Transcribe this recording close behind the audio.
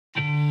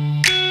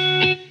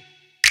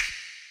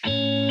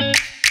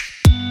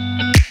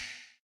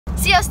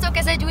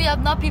Sziasztok! Ez egy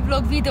újabb napi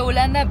vlog videó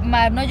lenne,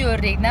 már nagyon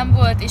rég nem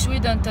volt, és úgy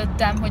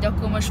döntöttem, hogy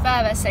akkor most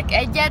felveszek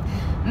egyet,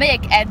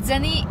 megyek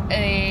edzeni,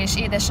 és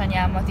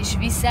édesanyámat is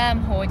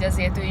viszem, hogy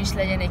azért ő is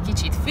legyen egy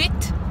kicsit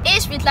fit.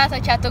 És mint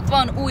láthatjátok,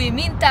 van új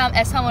mintám,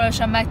 ezt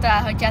hamarosan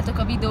megtalálhatjátok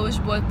a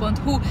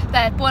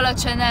videósbolt.hu/Polla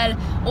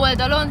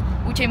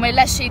oldalon, úgyhogy majd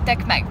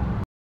lessétek meg!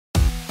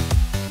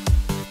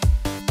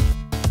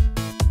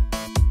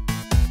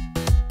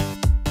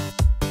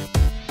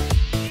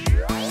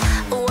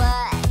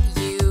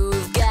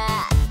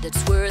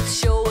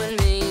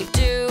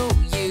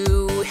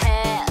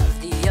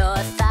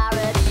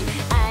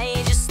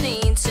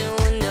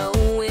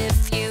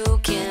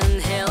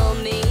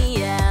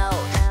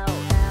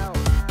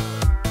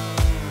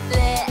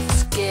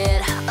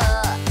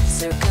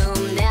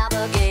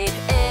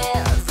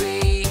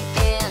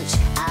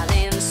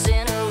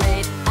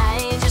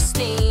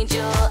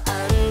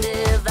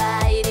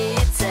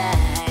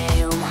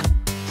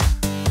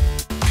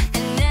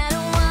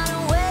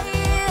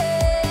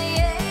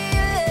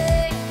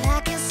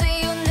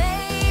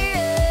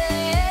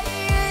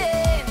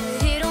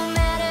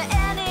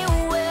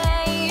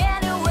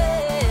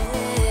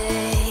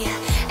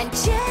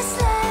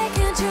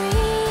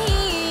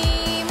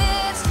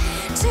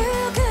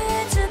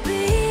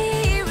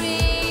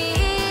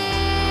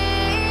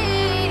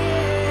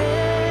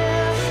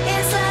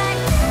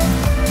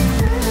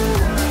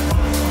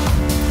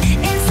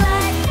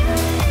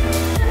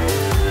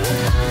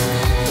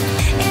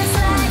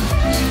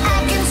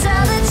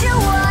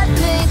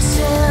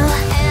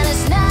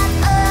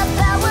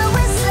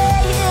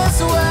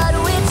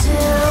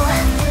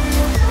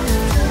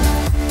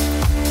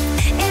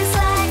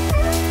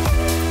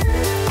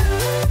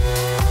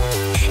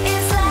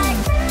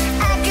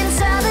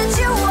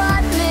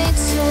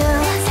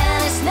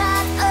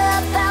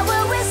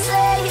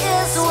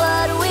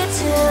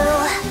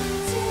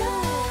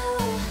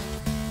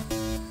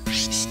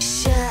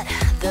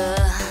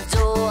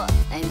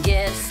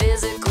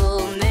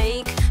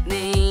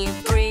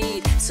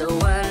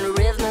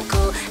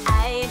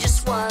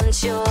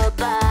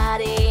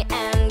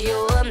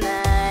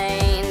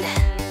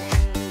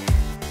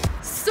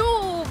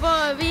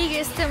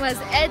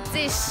 Az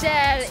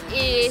edzéssel,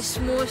 és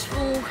most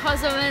fogunk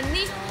hazamenni,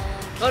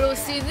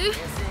 valószínű,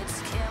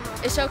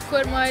 és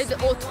akkor majd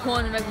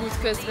otthon, meg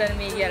útközben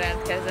még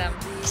jelentkezem.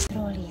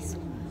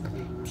 Trollizunk.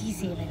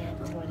 10 éve nem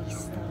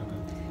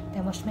trolliztam.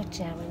 De most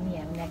megcsinálom, hogy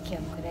milyen neki,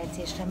 amikor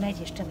edzésre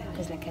megy, és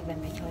tömegközlekedben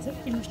megy haza.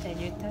 Hogy most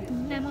együtt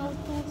adunk, nem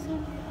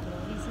autózunk,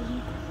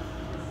 trollizunk.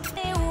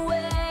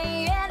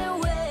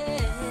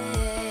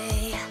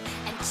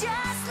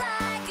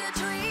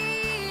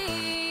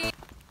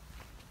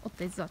 Ott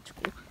egy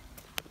zacskó.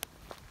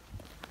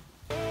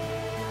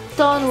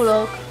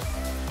 Tanulok.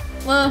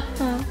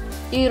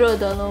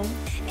 Irodalom.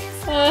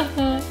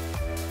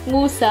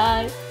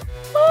 Muszáj.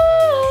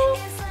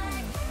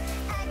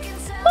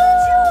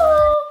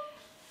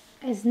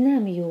 Ez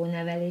nem jó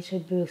nevelés,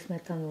 hogy bőgsz,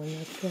 mert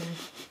tanulnod kell.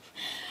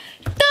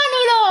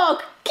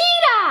 Tanulok!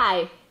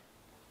 Király!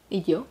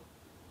 Így jó?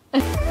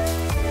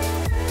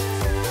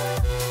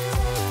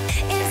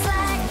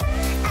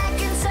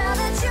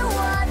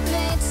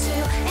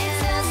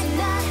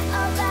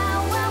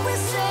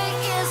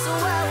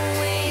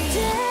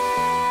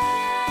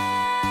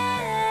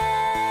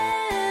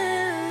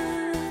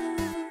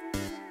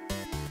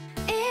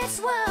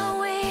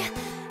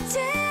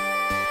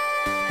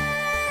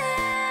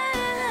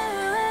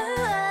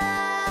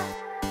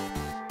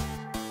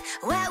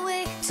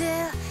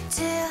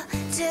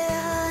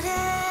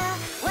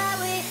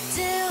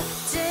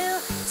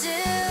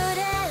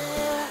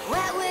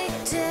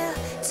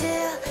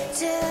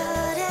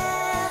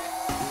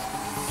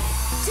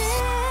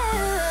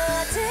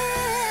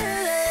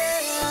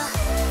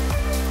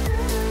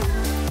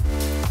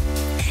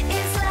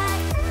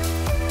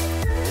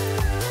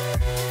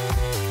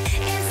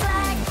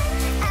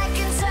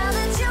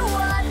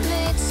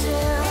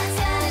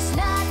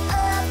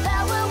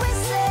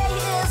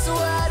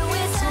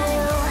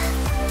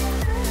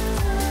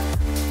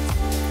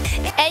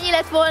 Ennyi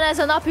lett volna ez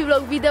a napi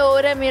vlog videó,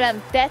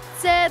 remélem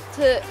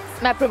tetszett.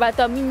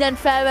 Megpróbáltam mindent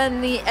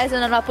felvenni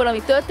ezen a napon,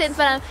 ami történt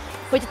velem.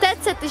 Hogyha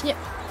tetszett,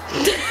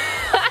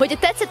 hogyha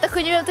tetszett,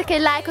 akkor nyomjatok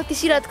egy lájkot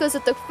és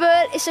iratkozzatok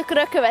föl, és akkor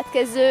a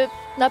következő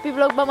napi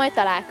vlogban majd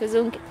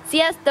találkozunk.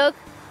 Sziasztok!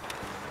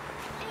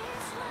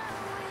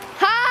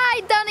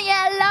 Hi,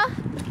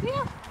 Daniella!